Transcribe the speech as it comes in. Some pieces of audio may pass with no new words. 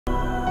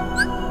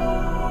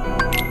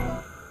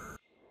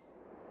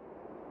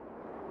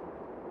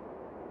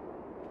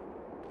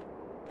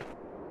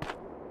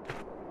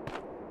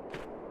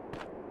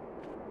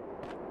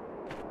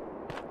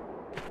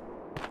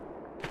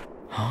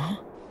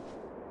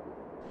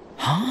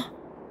Huh?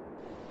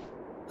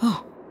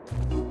 Oh.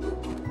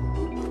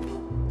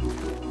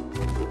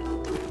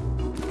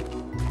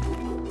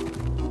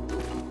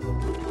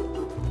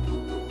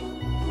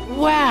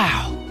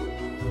 Wow!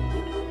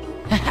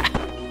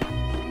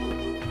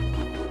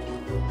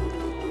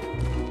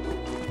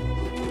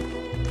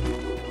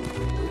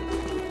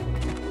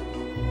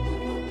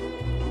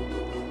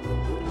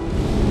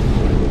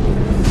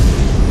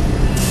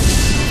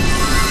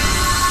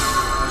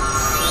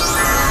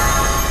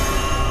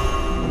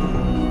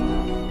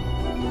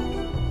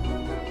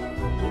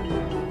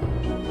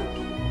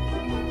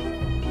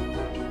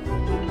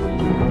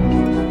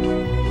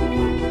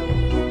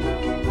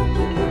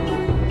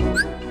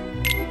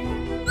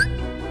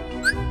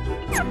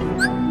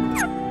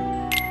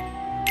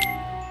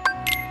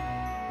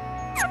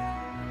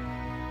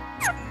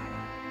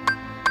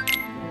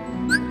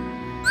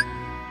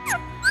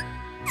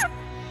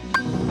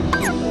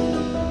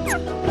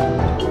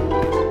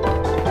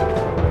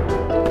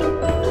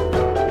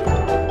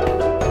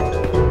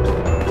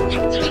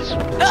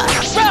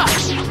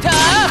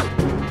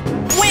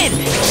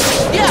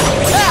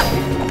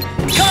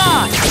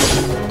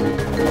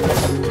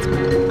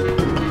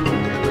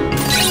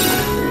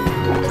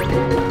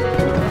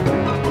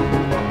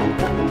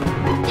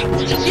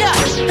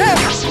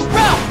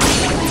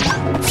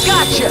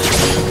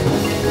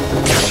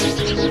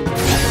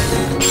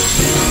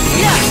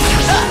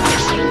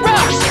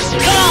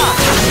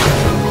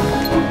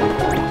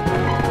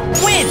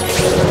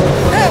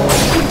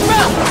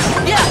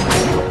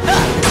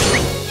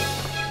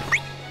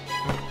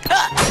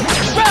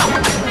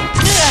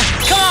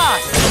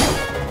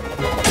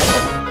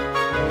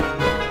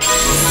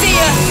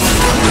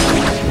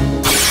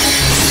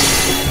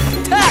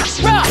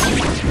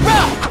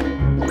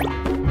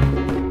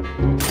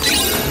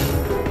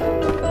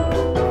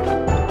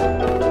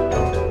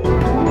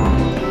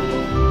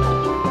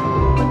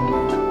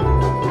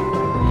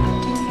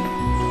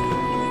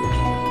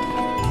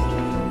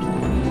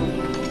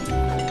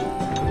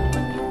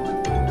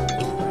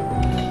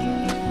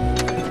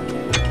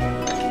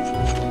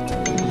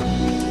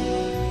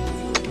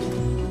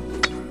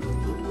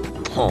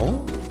 Huh?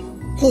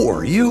 Who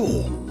are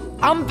you?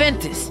 I'm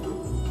Ventus.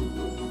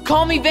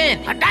 Call me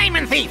Ven. A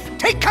diamond thief!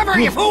 Take cover,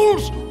 you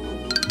fools!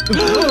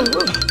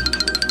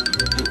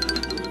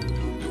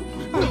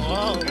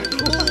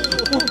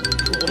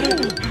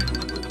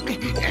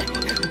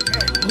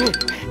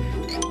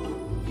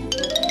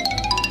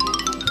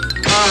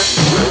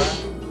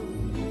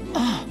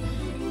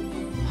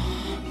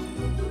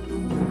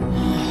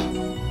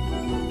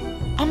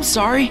 I'm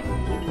sorry.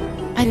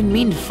 I didn't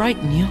mean to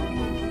frighten you.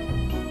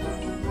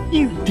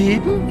 You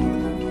didn't?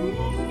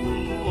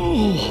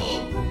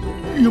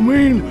 Oh, you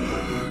mean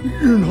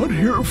you're not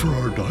here for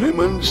our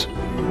diamonds?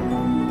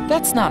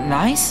 That's not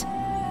nice.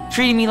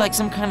 Treating me like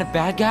some kind of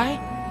bad guy.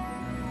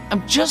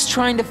 I'm just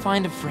trying to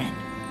find a friend.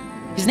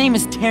 His name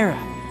is Terra.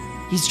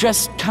 He's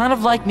dressed kind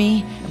of like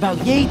me,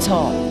 about yay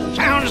tall.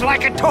 Sounds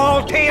like a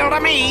tall tale to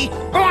me.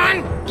 Go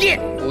on, get!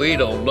 We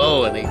don't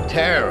know any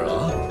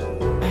Terra.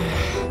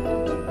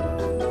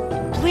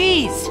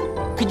 Please,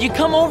 could you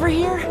come over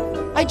here?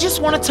 I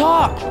just want to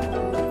talk.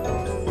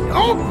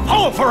 Don't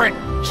fall for it!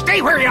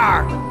 Stay where you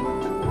are!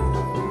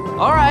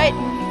 All right,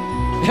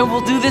 then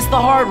we'll do this the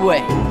hard way.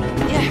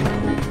 Yeah.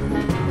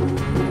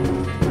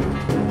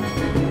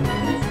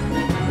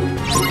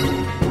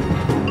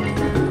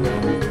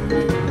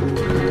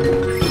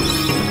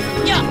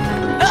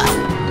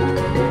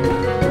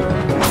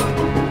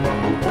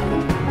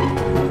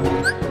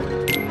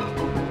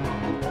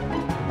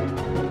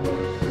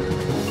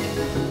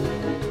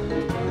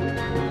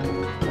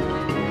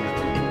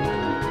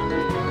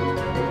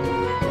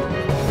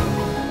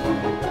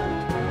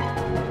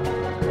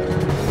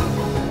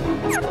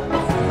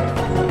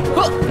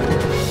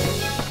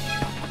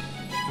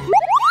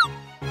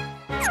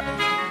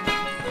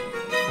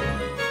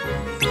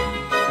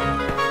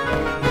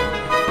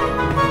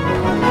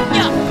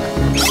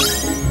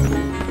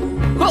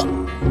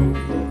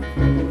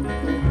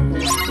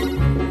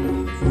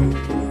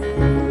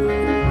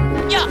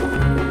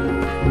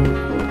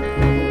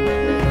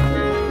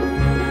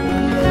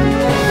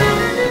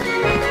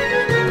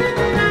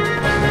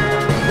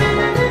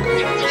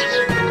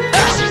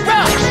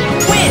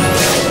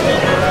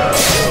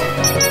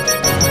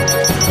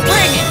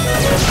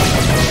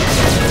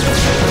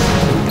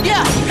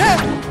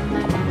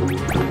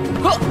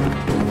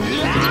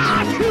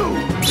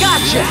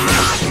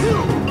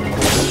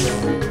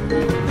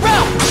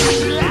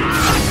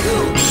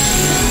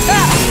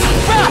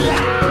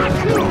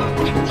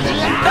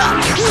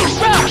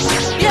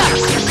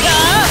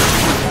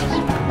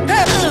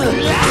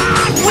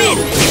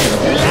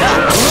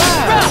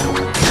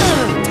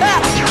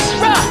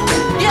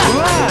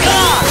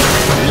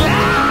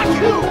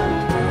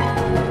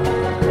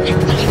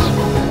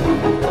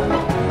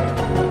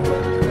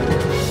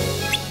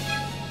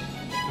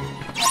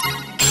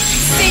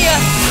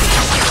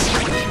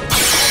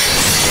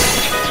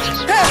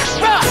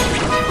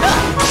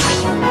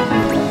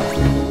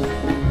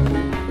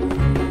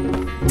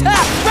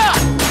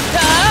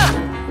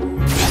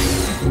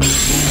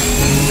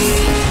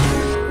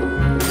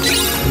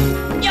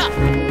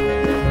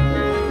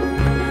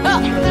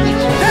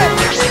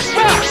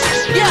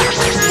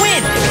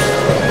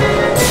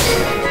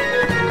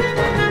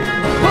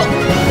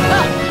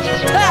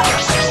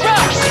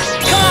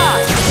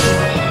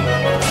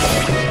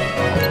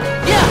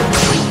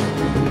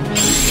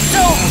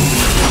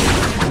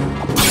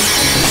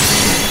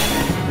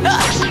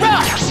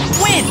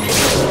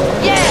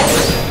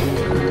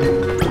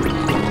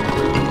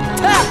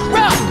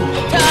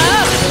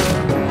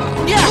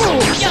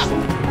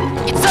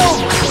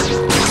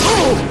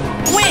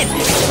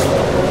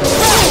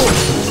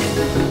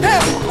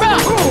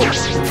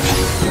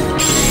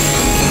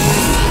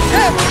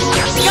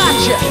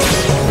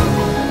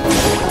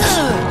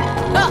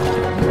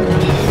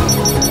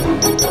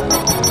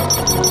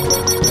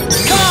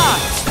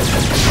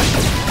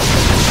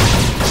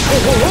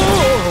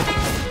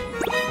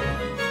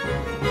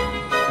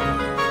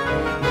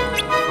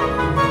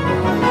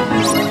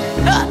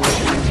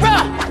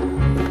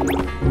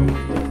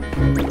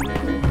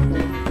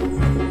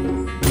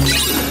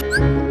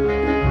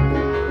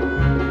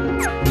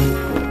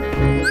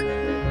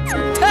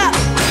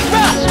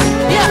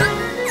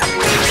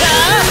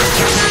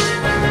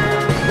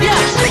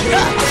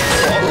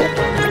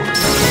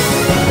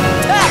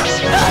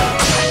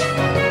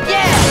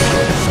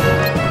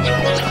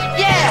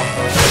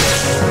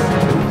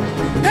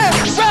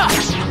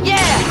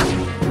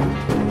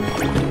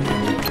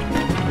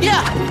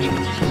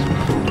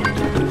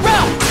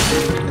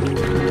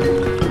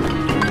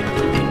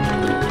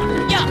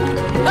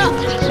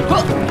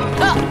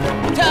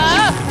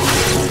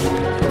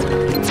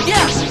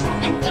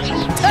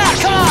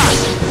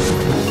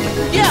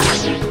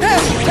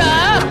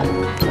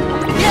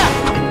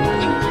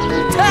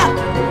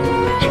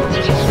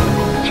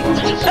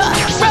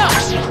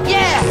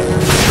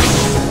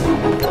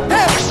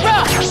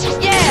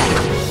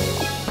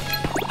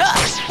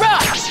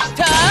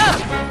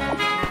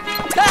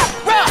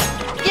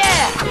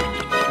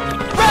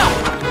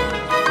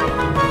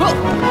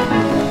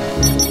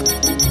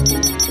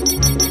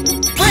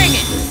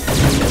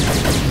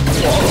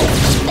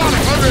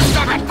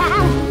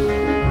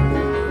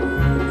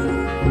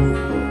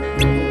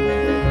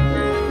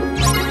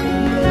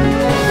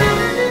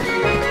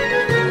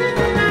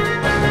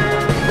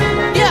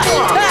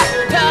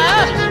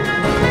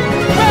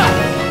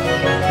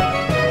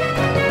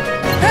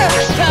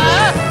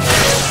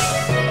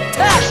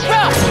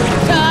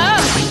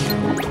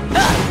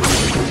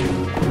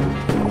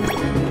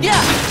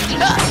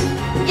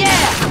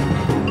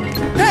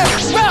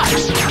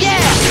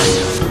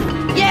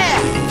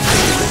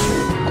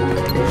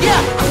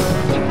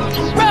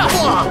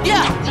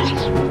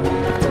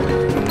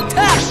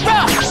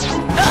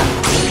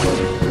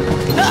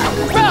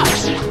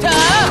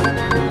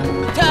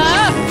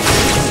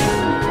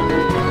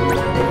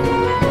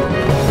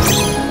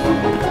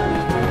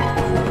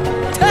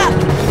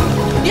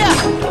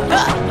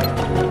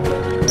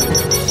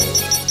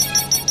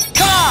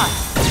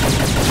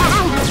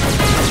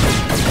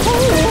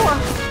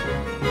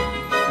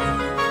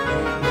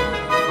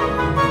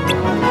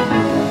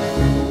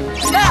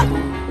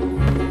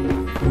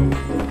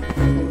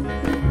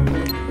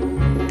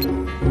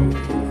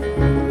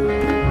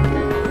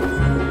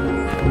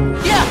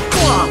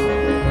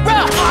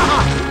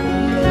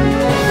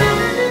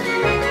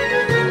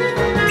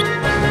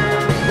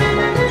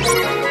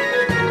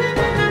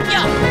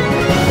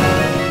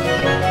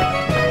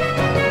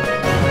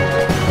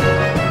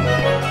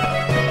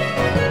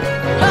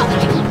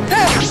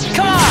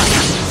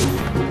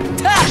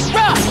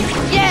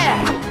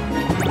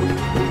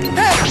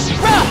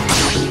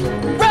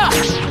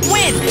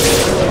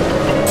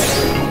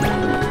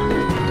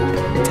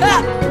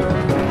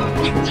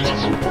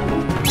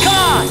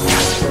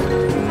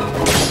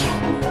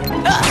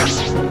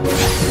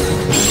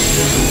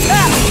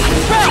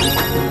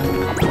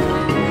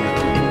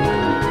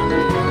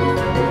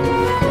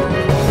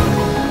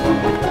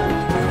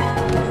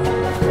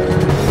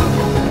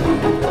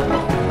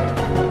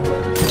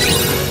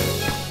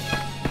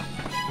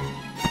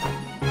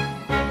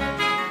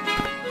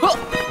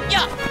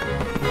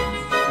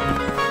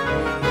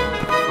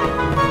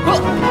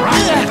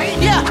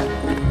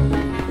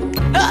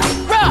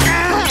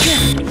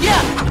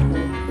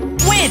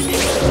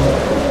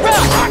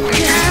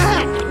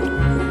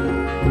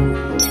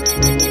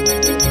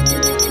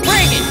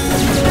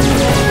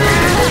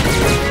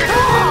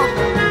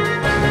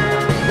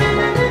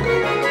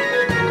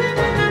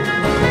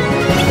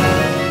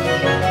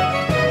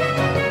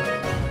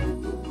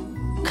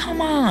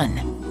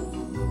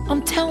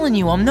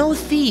 I'm no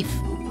thief.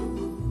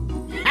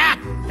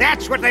 Ha!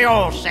 That's what they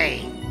all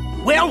say.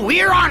 Well,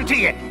 we're on to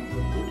you.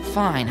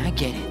 Fine, I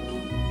get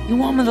it. You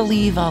want me to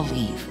leave, I'll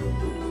leave.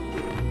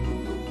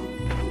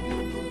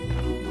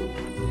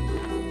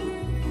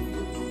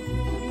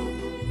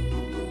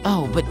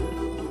 Oh, but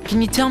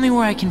can you tell me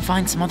where I can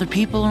find some other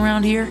people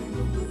around here?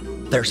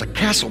 There's a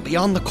castle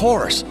beyond the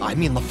chorus. I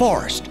mean the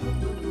forest.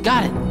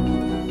 Got it.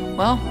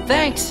 Well,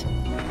 thanks.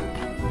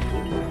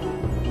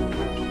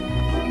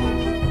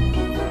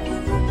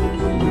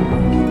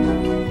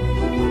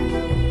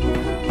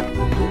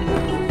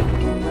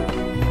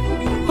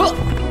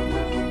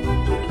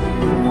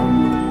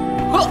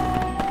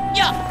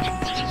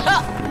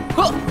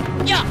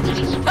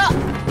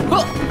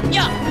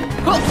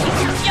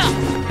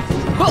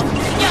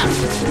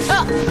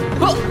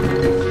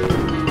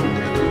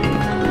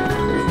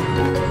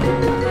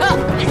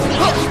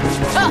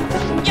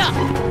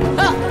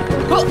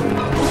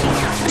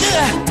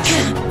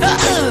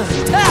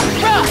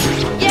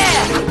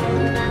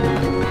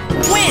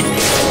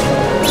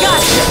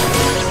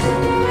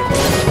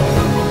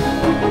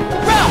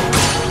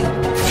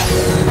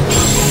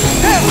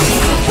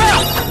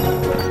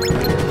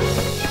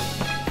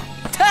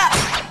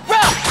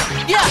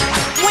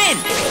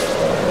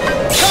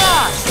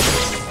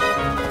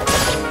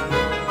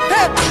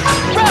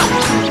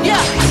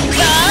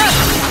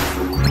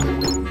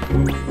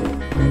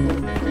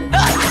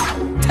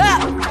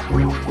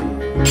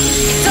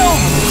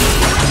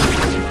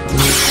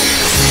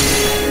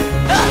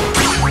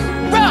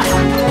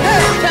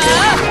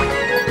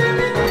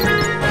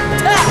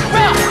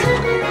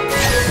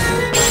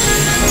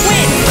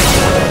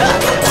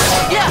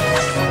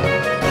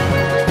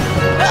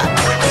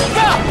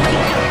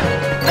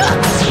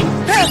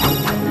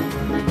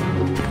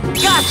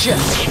 Gotcha!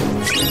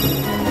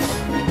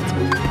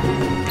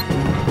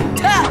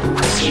 Ha!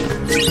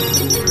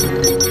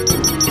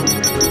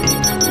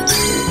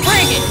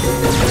 Bring it!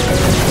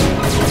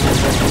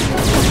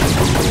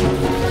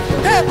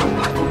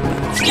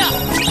 Yeah!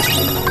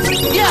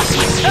 Yeah!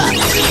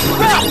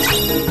 Rah!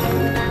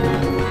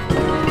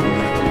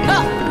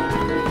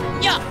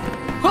 Yeah!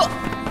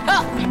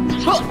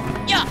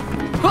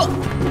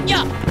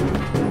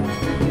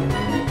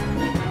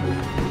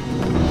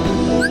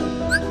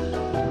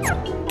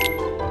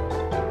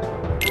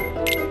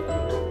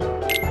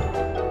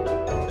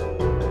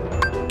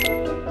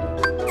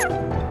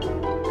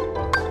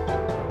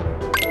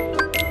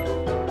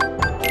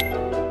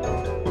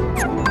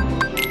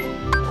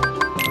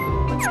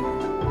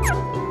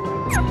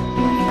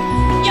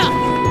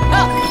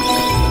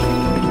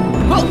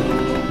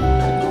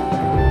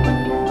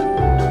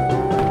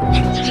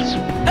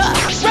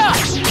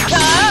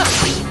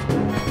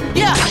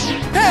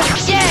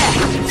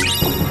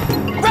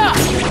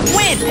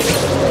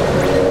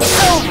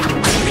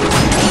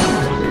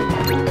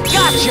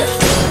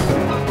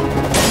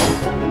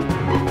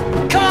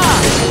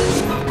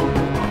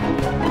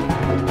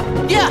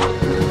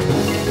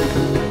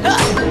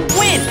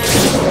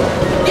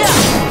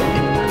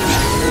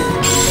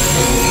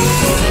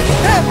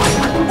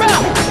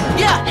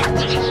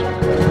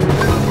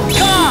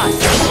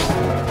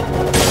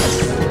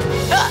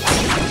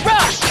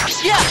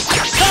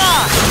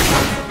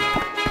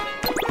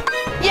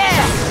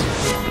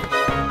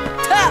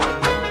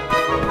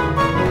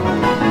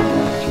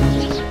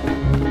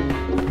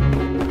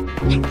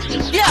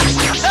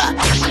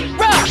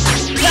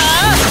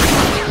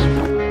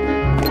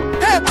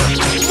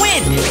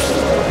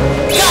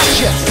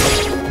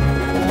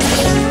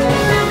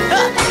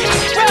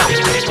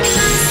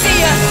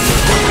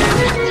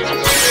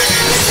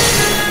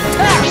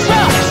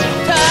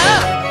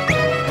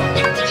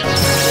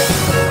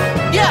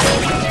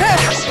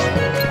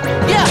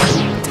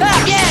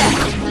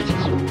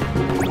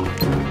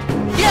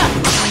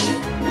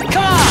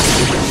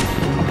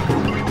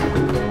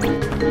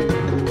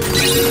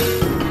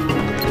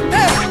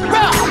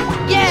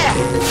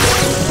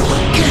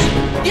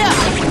 Yeah!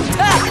 Yeah!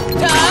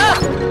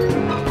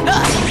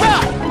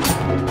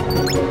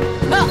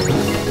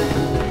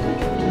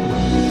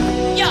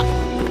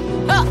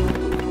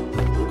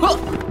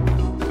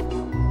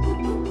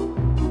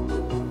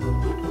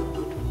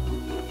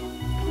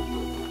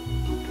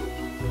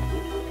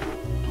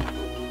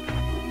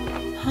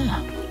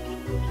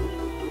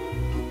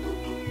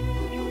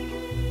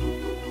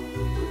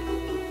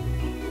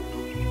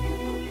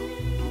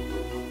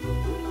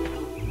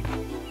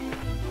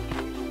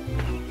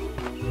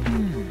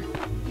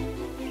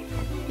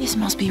 This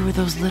must be where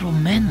those little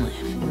men live.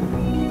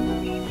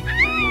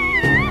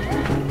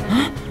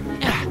 Huh?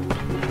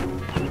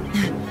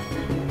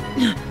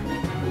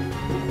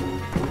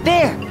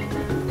 There!